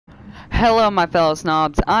Hello my fellow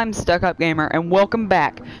snobs, I'm Stuck Up Gamer and welcome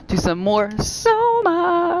back to some more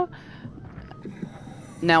Soma!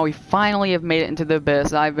 Now we finally have made it into the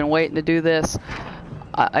abyss. I've been waiting to do this.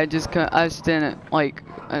 I just didn't, I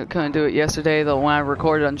couldn't do it yesterday though. When I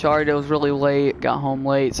recorded Uncharted it was really late, got home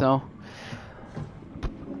late, so.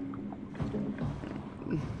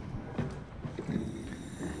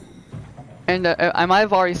 And I might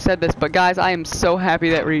have already said this, but guys, I am so happy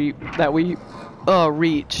that we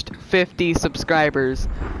reached 50 subscribers.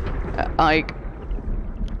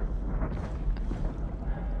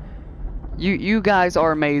 You guys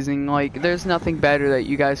are amazing. Like, there's nothing better that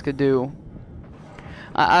you guys could do.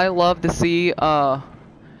 I love to see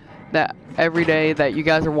that every day that you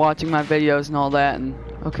guys are watching my videos and all that. And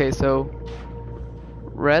okay, so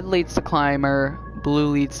red leads to climber, blue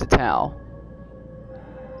leads to Tau.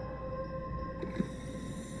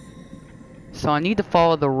 So I need to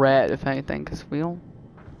follow the red, if anything, because we don't...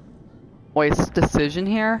 Wait, is this decision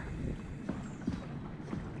here?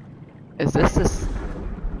 Is this...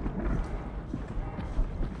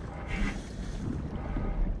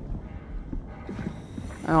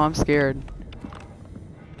 Oh, I'm scared.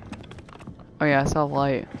 Oh yeah, I saw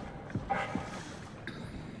light.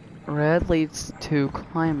 Red leads to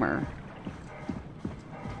climber.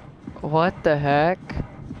 What the heck?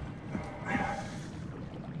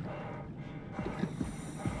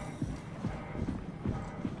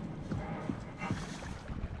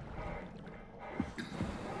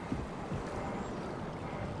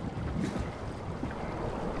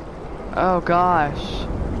 Oh gosh.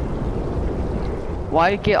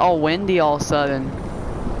 Why'd it get all windy all of a sudden?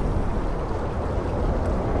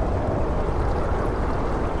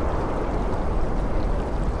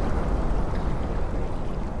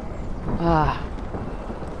 Ah.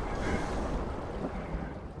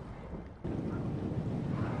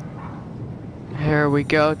 Here we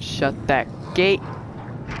go. Shut that gate.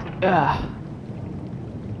 Ugh.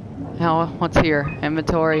 Now, what's here?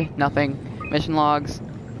 Inventory? Nothing. Mission logs.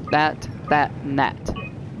 That, and that.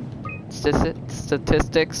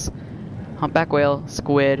 Statistics. Humpback whale,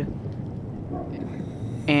 squid,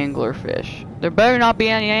 anglerfish. There better not be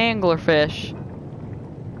any anglerfish.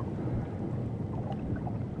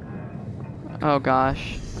 Oh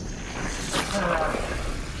gosh.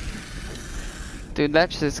 Dude,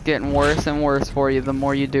 that's just getting worse and worse for you the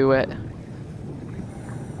more you do it.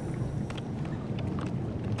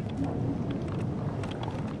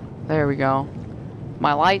 There we go.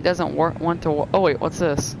 My light doesn't want to. Oh wait, what's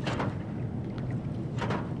this?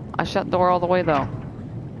 I shut the door all the way though.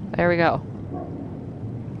 There we go.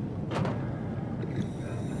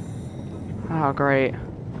 Oh great.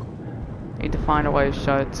 Need to find a way to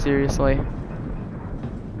shut it, seriously.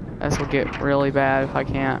 This will get really bad if I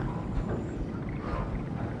can't.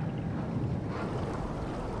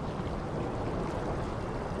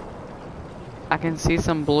 I can see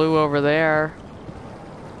some blue over there.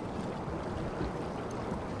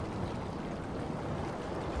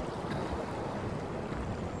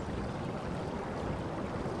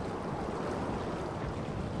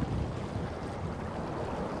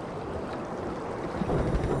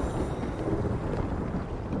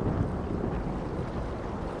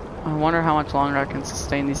 I wonder how much longer I can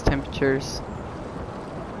sustain these temperatures.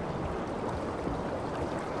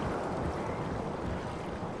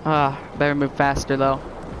 Better move faster though.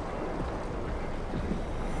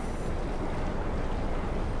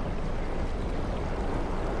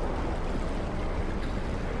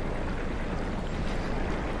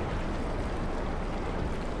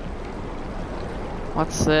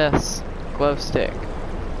 What's this? Glow stick.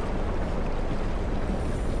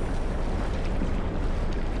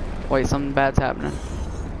 Wait, something bad's happening.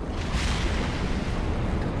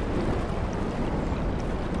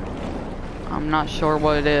 I'm not sure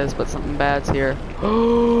what it is, but something bad's here.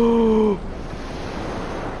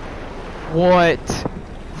 What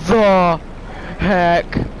the heck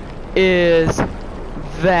is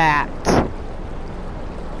that?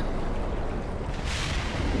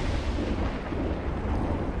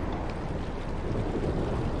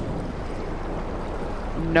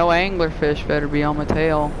 No anglerfish better be on my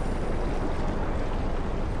tail.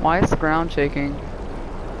 Why is the ground shaking?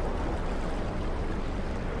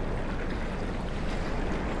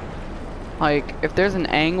 Like, if there's an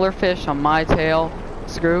anglerfish on my tail,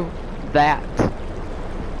 screw that.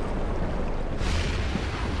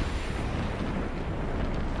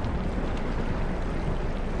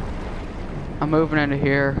 I'm moving into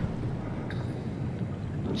here.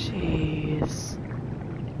 Jeez.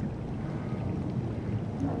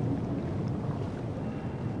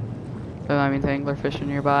 But that means anglerfish are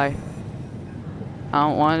nearby. I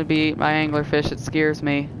don't want to be eaten by anglerfish, it scares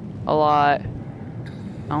me. a lot.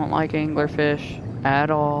 I don't like anglerfish at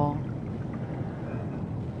all.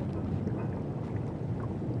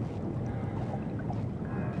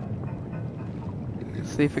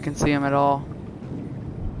 Let's see if we can see them at all.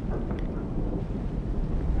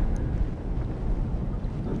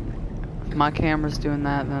 If my camera's doing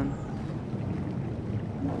that, then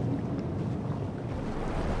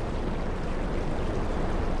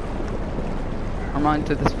I'm running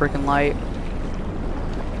to this freaking light.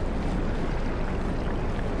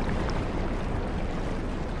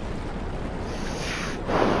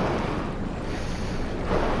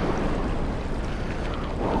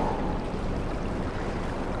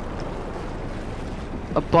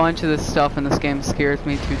 A bunch of this stuff in this game scares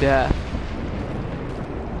me to death.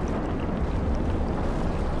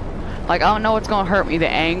 Like, I don't know what's gonna hurt me, the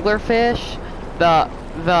anglerfish, the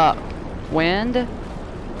wind.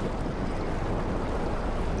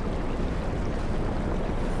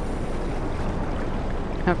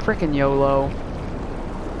 A freaking YOLO.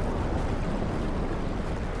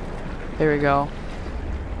 There we go.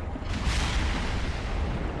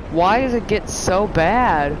 Why does it get so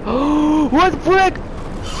bad? What the frick?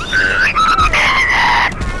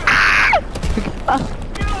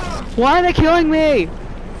 Why are they killing me?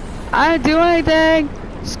 I didn't do anything.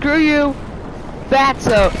 Screw you.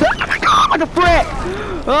 Fatso. Oh my god, what the frick?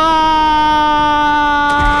 Ah!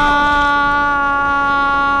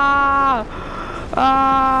 Ah!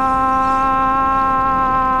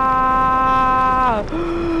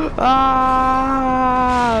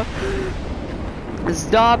 Ah!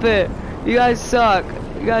 Stop it. You guys suck.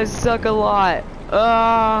 You guys suck a lot.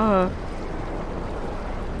 Ah!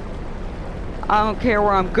 I don't care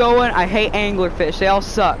where I'm going. I hate anglerfish. They all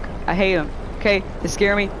suck. I hate them. Okay? They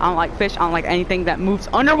scare me. I don't like fish. I don't like anything that moves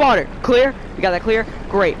underwater. Clear? You got that clear?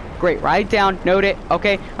 Great. Great. Write it down. Note it.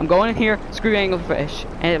 Okay? I'm going in here. Screw anglerfish.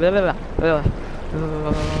 And blah, blah, blah,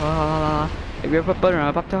 blah. If you put butter on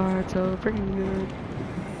a Pop-Tart, so freaking good.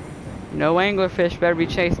 No anglerfish better be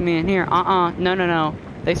chasing me in here. No, no, no.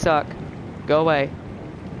 They suck. Go away.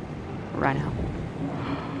 Right now.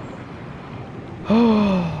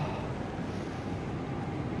 Oh.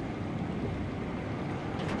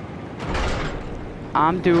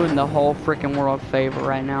 I'm doing the whole freaking world a favor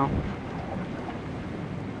right now.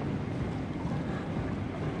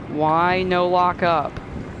 Why no lock up?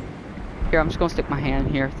 Here, I'm just gonna stick my hand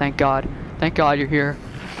in here. Thank God. Thank God you're here.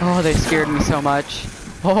 Oh, they scared me so much.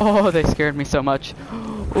 Oh, they scared me so much.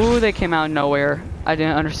 Ooh, they came out of nowhere. I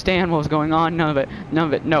didn't understand what was going on. None of it. None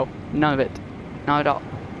of it. No. None of it. Not at all.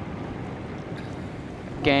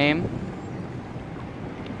 Game.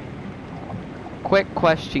 Quick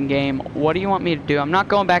question, game. What do you want me to do? I'm not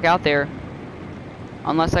going back out there.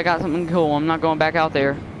 Unless I got something cool, I'm not going back out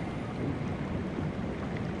there.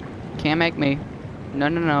 Can't make me. No,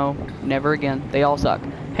 no, no. Never again. They all suck.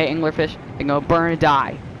 Hey, anglerfish. They go burn and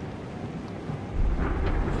die.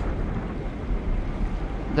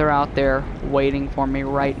 They're out there waiting for me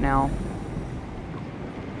right now.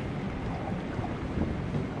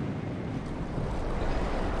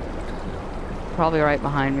 Probably right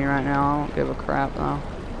behind me right now. I don't give a crap though.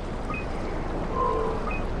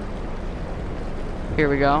 Here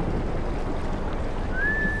we go.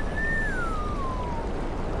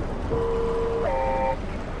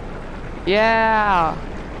 Yeah!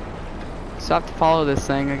 So I have to follow this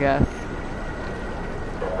thing, I guess.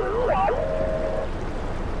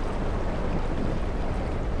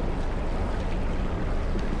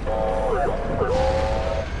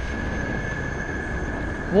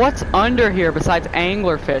 What's under here besides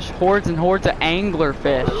anglerfish? Hordes and hordes of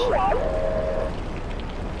anglerfish.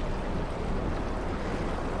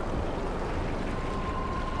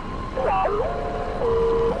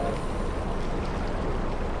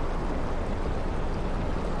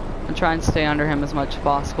 I'm trying to stay under him as much as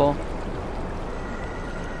possible.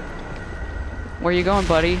 Where you going,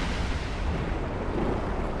 buddy?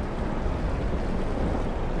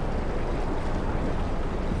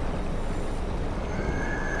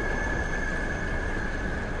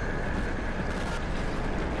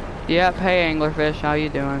 Yep, hey anglerfish, how you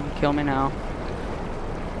doing? Kill me now.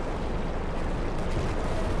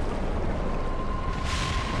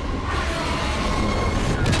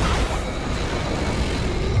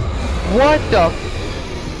 What the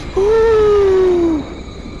f- Ooh.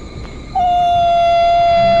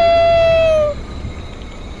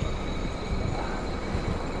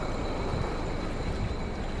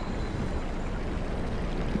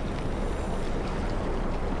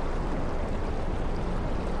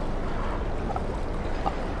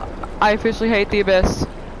 I officially hate the abyss.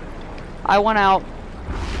 I want out.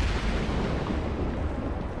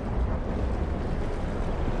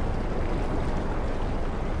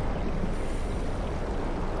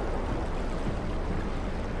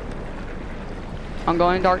 I'm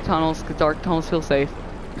going dark tunnels because dark tunnels feel safe.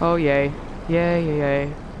 Oh yay. Yay, yay,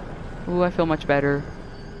 yay. Ooh, I feel much better.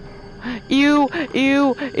 Ew,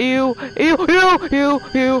 ew, ew, ew, ew, ew,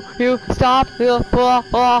 ew, ew. Stop. Ew. Blah,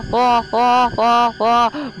 blah, blah, blah, blah,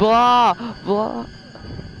 blah, blah, blah.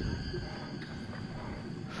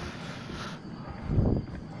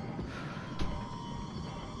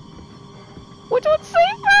 Which one's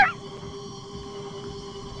safer?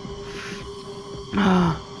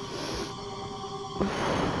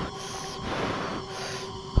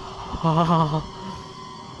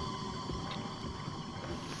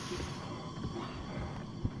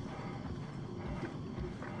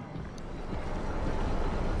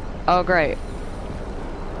 Oh, great.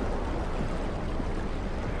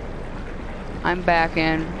 I'm back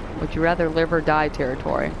in would you rather live or die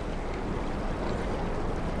territory.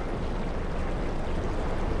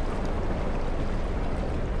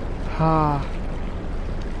 Ah.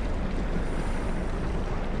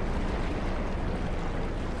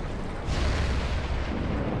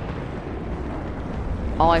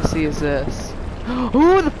 All I see is this.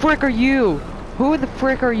 Who the frick are you? Who the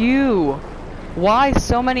frick are you? Why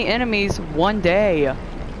so many enemies one day?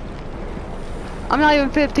 I'm not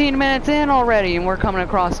even 15 minutes in already and we're coming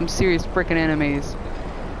across some serious frickin' enemies.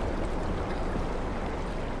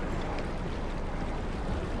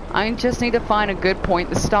 I just need to find a good point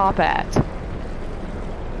to stop at.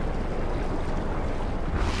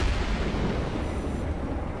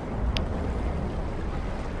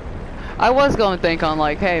 I was going to think on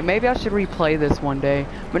like, hey, maybe I should replay this one day.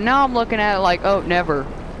 But now I'm looking at it like, oh, never.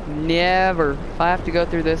 Never. If I have to go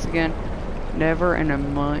through this again, never in a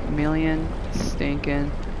million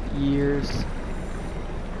stinking years.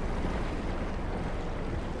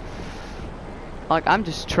 Like, I'm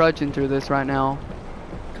just trudging through this right now.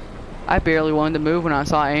 I barely wanted to move when I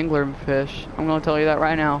saw angler fish. I'm going to tell you that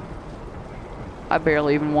right now. I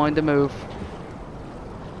barely even wanted to move.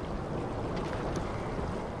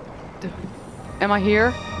 Am I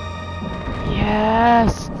here?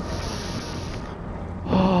 Yes!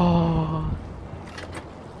 Oh.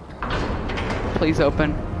 Please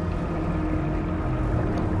open.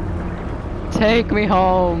 Take me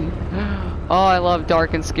home. Oh, I love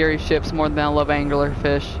dark and scary ships more than I love angler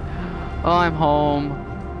fish. Oh, I'm home.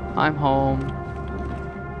 I'm home.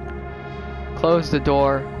 Close the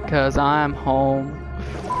door, cause I'm home.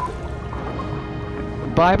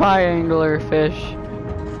 Bye bye angler fish.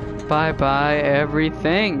 Bye bye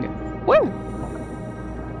everything. Woo!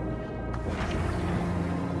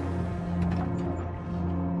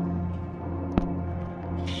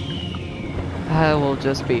 I will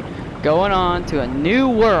just be going on to a new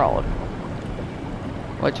world.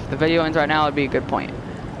 Which if the video ends right now would be a good point.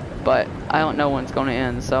 But I don't know when it's going to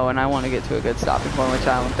end, so, and I want to get to a good stopping point, which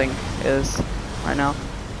I don't think is right now.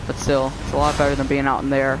 But still, it's a lot better than being out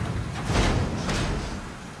in there.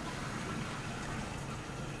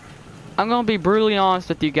 I'm going to be brutally honest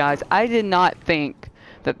with you guys. I did not think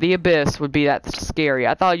that the abyss would be that scary.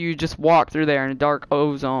 I thought you just walk through there in a dark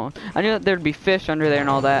ozone. I knew that there'd be fish under there and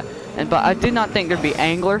all that, but I did not think there'd be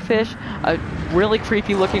angler fish, a really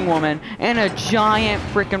creepy looking woman, and a giant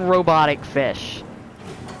freaking robotic fish.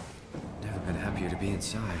 Never been happier to be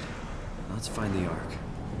inside. Let's find the Ark.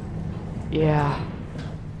 Yeah.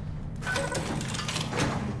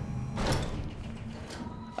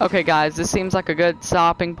 Okay guys, this seems like a good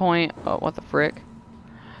stopping point. Oh, what the frick?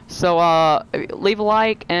 So, leave a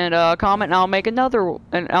like and comment, and I'll make another,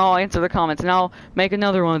 and I'll answer the comments, and I'll make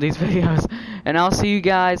another one of these videos. And I'll see you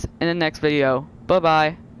guys in the next video.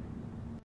 Bye-bye.